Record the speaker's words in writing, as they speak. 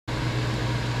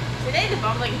Today, the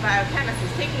bumbling biochemist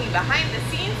is taking you behind the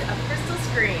scenes of crystal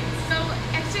screens. So,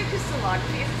 X-ray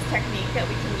crystallography is a technique that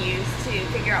we can use to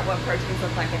figure out what proteins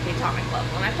look like at the atomic level.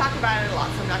 And I've talked about it a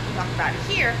lot, so I'm not going to talk about it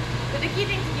here. But the key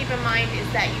thing to keep in mind is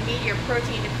that you need your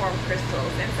protein to form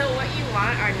crystals. And so what you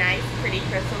want are nice, pretty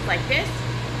crystals like this.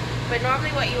 But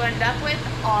normally what you end up with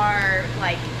are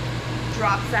like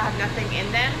drops that have nothing in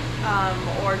them,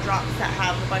 or drops that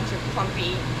have a bunch of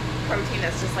clumpy protein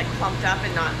that's just like clumped up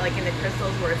and not like in the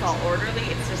crystals where it's all orderly.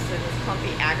 It's just in this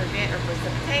clumpy aggregate or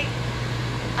precipitate.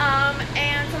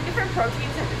 And so different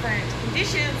proteins have different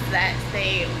conditions that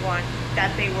they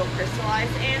will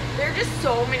crystallize in. There are just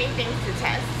so many things to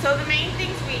test. So the main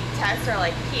things we test are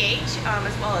like pH,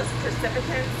 as well as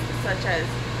precipitants such as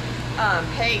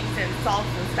pegs and salts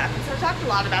and stuff. And so I talked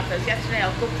a lot about those yesterday.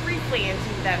 I'll go briefly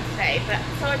into them today.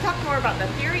 So I talked more about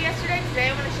the theory yesterday. Today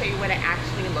I want to show you what it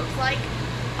actually looks like.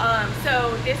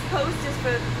 So this post is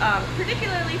for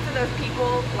particularly for those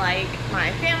people like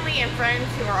my family and friends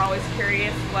who are always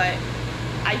curious what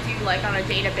I do like on a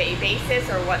day-to-day basis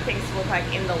or what things look like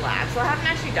in the lab. So I haven't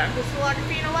actually done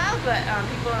crystallography in a while, but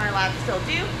people in our lab still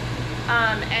do.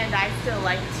 And I still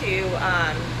like to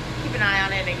keep an eye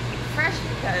on it and keep it fresh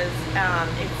because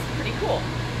it's pretty cool.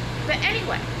 But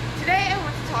anyway, today I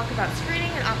want to talk about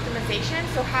screening and optimization,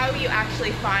 so how you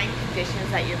actually find conditions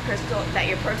that your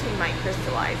protein might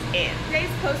crystallize in.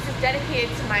 Today's post is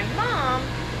dedicated to my mom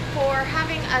for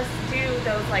having us do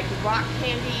those like rock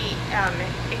candy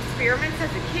experiments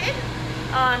as a kid,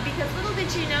 because little did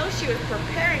she know she was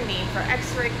preparing me for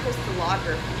X-ray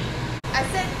crystallography. I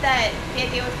said that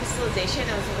the idea with crystallization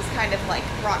was kind of like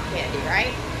rock candy,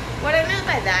 right? What I meant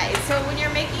by that is, so when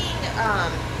you're making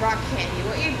rock candy,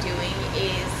 what you're doing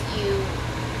is you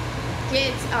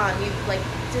like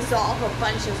dissolve a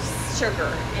bunch of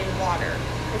sugar in water.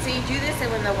 And so you do this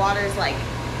and when the water is like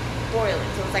boiling,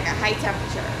 so it's like a high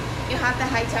temperature. You have the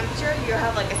high temperature, you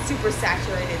have like a super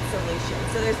saturated solution.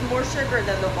 So there's more sugar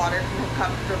than the water can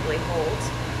comfortably hold.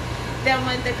 Then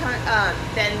when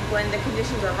the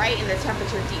conditions are right and the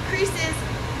temperature decreases,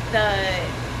 the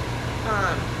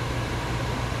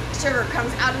sugar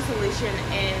comes out of solution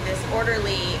in this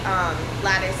orderly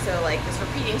lattice, so like this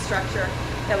repeating structure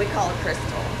that we call a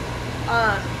crystal.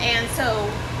 And so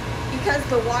because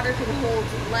the water can hold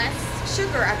less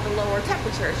sugar at the lower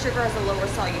temperature, sugar has a lower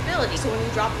solubility. So when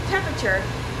you drop the temperature,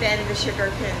 then the sugar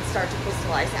can start to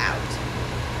crystallize out.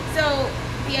 So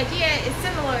the idea is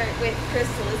similar with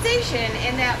crystallization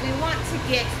in that we want to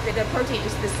get the protein to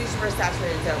the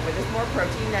supersaturated zone where there's more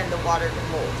protein than the water can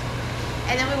hold.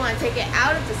 And then we want to take it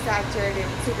out of the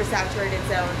supersaturated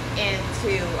zone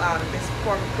into this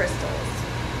form of crystals.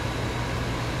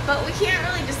 But we can't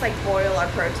really just like boil our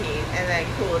protein and then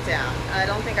cool it down. I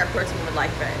don't think our protein would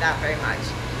like that very much.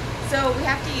 So we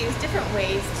have to use different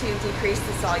ways to decrease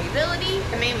the solubility.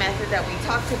 The main method that we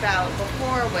talked about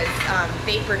before was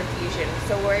vapor diffusion.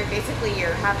 So where basically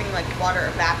you're having like water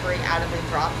evaporate out of a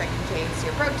drop that contains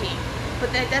your protein.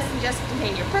 But that doesn't just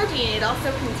contain your protein, it also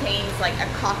contains like a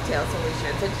cocktail solution.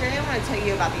 So today I want to tell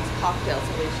you about these cocktail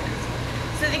solutions.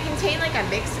 So they contain like a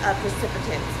mix of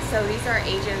precipitants. So these are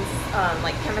agents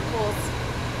like chemicals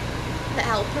that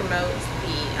help promote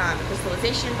the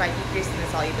crystallization by decreasing the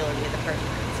solubility of the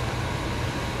proteins.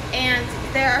 And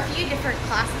there are a few different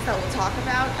classes that we'll talk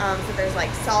about. So there's like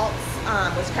salts,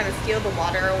 which kind of steal the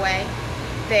water away.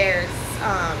 There's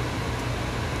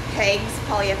PEGs,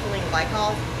 polyethylene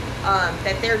glycol.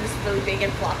 That they're just really big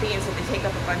and floppy, and so they take up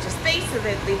a bunch of space, so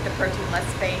they leave the protein less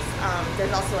space.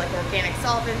 There's also like organic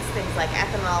solvents, things like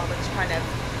ethanol, which kind of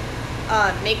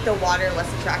make the water less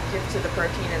attractive to the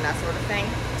protein and that sort of thing.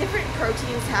 Different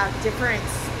proteins have different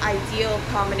ideal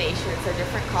combinations or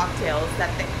different cocktails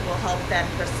that will help them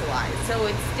crystallize. So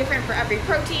it's different for every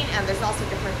protein, and there's also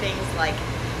different things like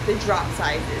the drop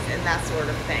sizes and that sort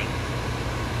of thing.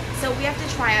 So we have to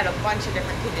try out a bunch of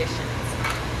different conditions.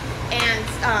 And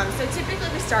so typically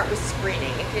we start with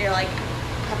screening. If you're like,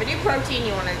 have a new protein,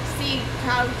 you want to see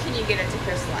how can you get it to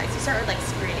crystallize. You start with like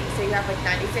screening. So you have like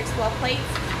 96 well plates.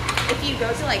 If you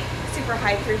go to like super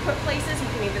high throughput places, you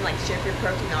can even like ship your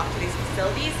protein off to these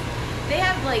facilities. They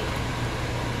have like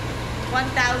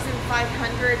 1,500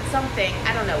 something,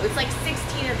 I don't know, it's like 16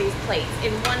 of these plates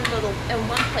in one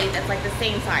plate that's like the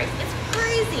same size. It's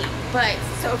crazy. But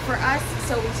so for us,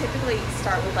 so we typically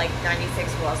start with like 96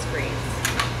 well screens.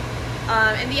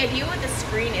 And the idea with the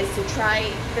screen is to try,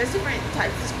 there's different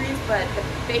types of screens, but the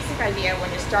basic idea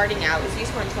when you're starting out is you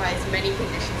just want to try as many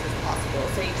conditions as possible.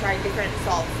 So you try different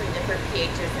salts and different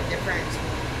pHs and different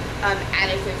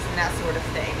additives and that sort of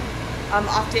thing.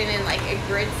 often in like a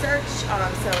grid search.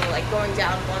 So like going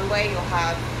down one way,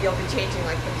 you'll be changing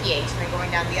like the pH, and then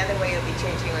going down the other way, you'll be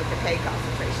changing like the peg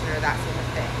concentration or that sort of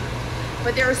thing.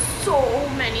 But there are so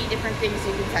many different things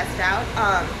you can test out.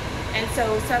 And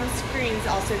so some screens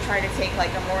also try to take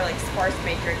like a more like sparse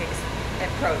matrix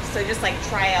approach. So just like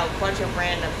try out a bunch of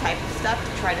random type of stuff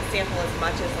to try to sample as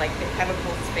much as like the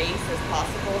chemical space as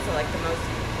possible. So like the most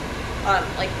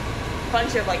like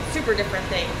bunch of like super different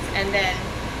things. And then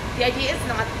the idea is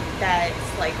not that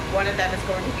like one of them is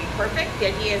going to be perfect.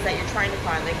 The idea is that you're trying to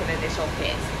find like an initial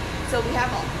hit. So you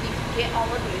can get all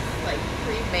of these like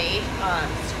pre-made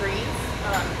screens.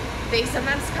 They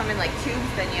sometimes come in like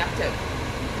tubes, then you have to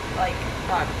like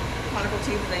conical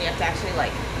tubes, then you have to actually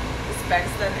like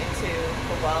dispense them into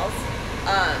the wells.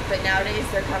 But nowadays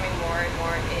they're coming more and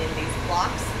more in these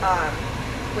blocks,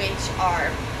 which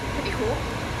are pretty cool.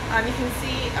 You can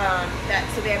see that,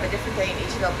 so they have a different thing in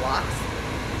each of the blocks.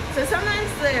 So sometimes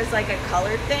there's like a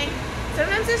colored thing.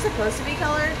 Sometimes they're supposed to be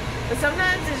colored, but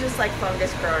sometimes there's just like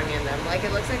fungus growing in them. Like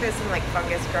it looks like there's some like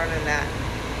fungus growing in that.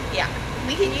 Yeah,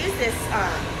 we can use this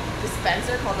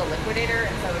dispenser called a liquidator,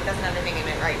 and so it doesn't have anything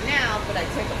in it right now, but I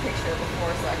took a picture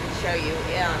before so I can show you.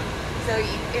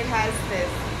 It has this,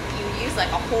 you use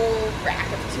like a whole rack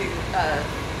of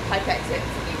pipette tips,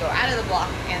 and you go out of the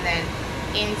block and then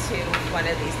into one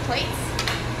of these plates.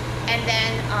 And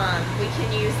then we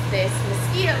can use this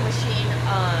mosquito machine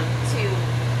to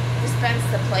dispense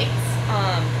the plates,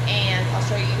 and I'll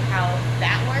show you how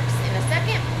that works in a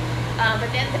second.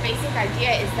 But then the basic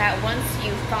idea is that once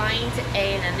you find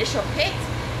an initial hit,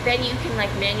 then you can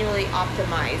like manually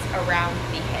optimize around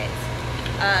the hit.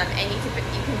 And you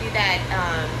can do that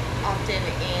often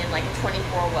in like a 24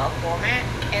 well format,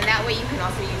 and that way you can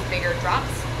also use bigger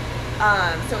drops.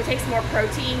 So it takes more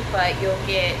protein, but you'll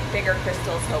get bigger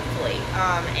crystals hopefully.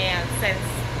 And since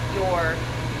you're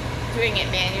doing it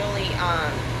manually,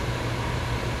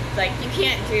 like you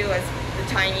can't do as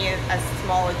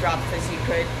smaller drops as you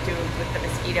could do with the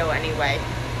mosquito anyway,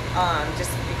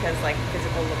 just because like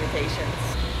physical limitations.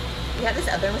 We have this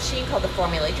other machine called the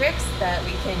Formulatrix that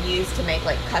we can use to make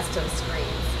like custom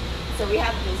screens. So we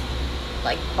have these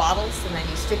like bottles, and then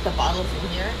you stick the bottles in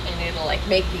here and it'll like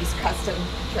make these custom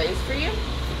trays for you.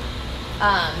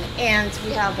 And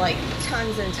we have like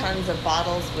tons and tons of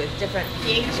bottles with different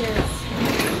pHs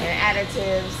and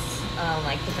additives,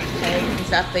 like different pegs and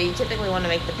stuff, but you typically want to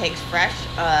make the pegs fresh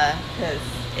because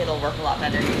it'll work a lot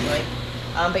better usually.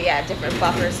 But yeah, different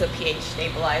buffers, so pH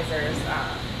stabilizers,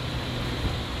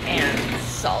 and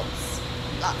salts,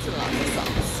 lots and lots of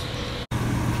salts.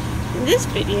 In this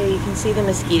video you can see the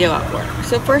mosquito at work.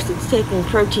 So first it's taking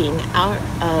protein out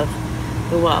of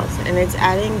the wells and it's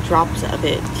adding drops of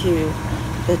it to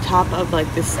the top of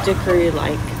like the stickery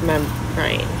like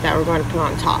membrane that we're going to put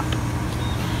on top.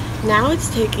 Now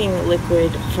it's taking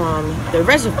liquid from the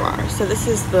reservoir. So this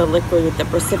is the liquid with the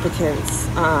precipitants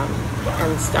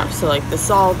and stuff. So like the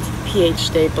salt, pH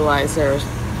stabilizers,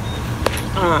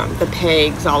 the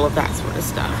pegs, all of that sort of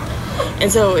stuff.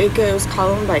 And so it goes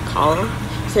column by column.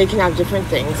 So you can have different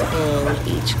things in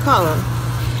each column.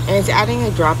 And it's adding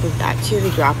a drop of that to the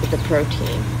drop of the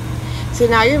protein. So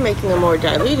now you're making a more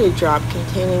diluted drop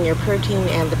containing your protein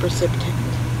and the precipitant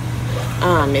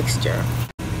mixture.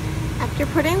 After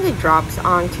putting the drops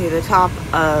onto the top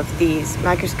of these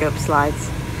microscope slides,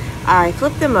 I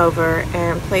flip them over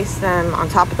and place them on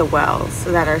top of the wells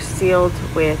so that are sealed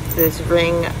with this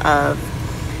ring of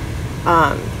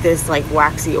this like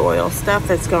waxy oil stuff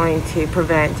that's going to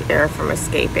prevent air from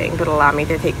escaping but allow me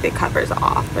to take the covers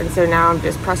off. And so now I'm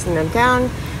just pressing them down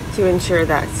to ensure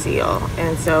that seal.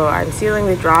 And so I'm sealing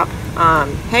the drop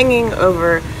hanging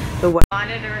over the well.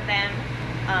 Monitor them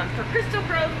for crystal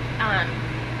growth.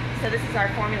 So this is our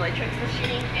Formulatrix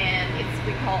machine, and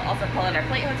we also call it our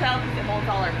plate hotel because it holds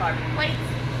all our carbon plates.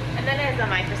 And then it has a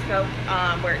microscope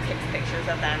where it takes pictures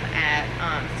of them at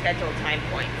scheduled time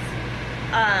points.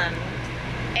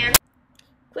 And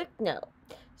quick note.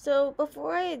 So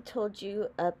before I had told you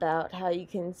about how you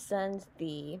can send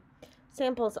the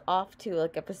samples off to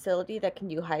like a facility that can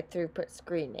do high throughput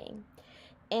screening.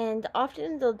 And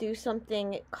often they'll do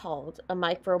something called a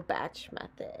micro batch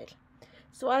method.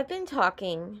 So I've been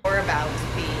talking more about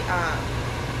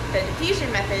the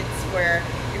diffusion methods where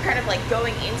you're kind of like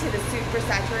going into the super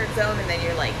saturated zone and then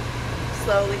you're like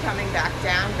slowly coming back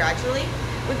down gradually.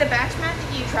 With the batch method,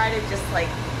 you try to just like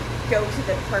go to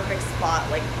the perfect spot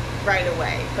like right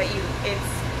away, but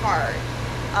it's hard.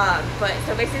 But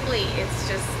so basically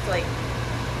it's just like,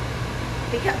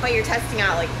 but you're testing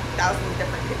out like thousands of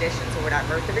different conditions or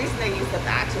whatever. The reason they use the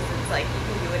batch is it's like you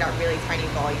can do it at really tiny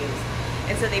volumes.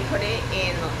 And so they put it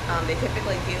in, they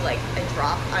typically do like a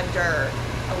drop under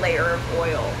a layer of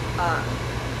oil.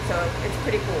 So it's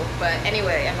pretty cool. But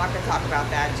anyway, I'm not going to talk about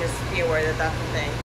that. Just be aware that that's the thing.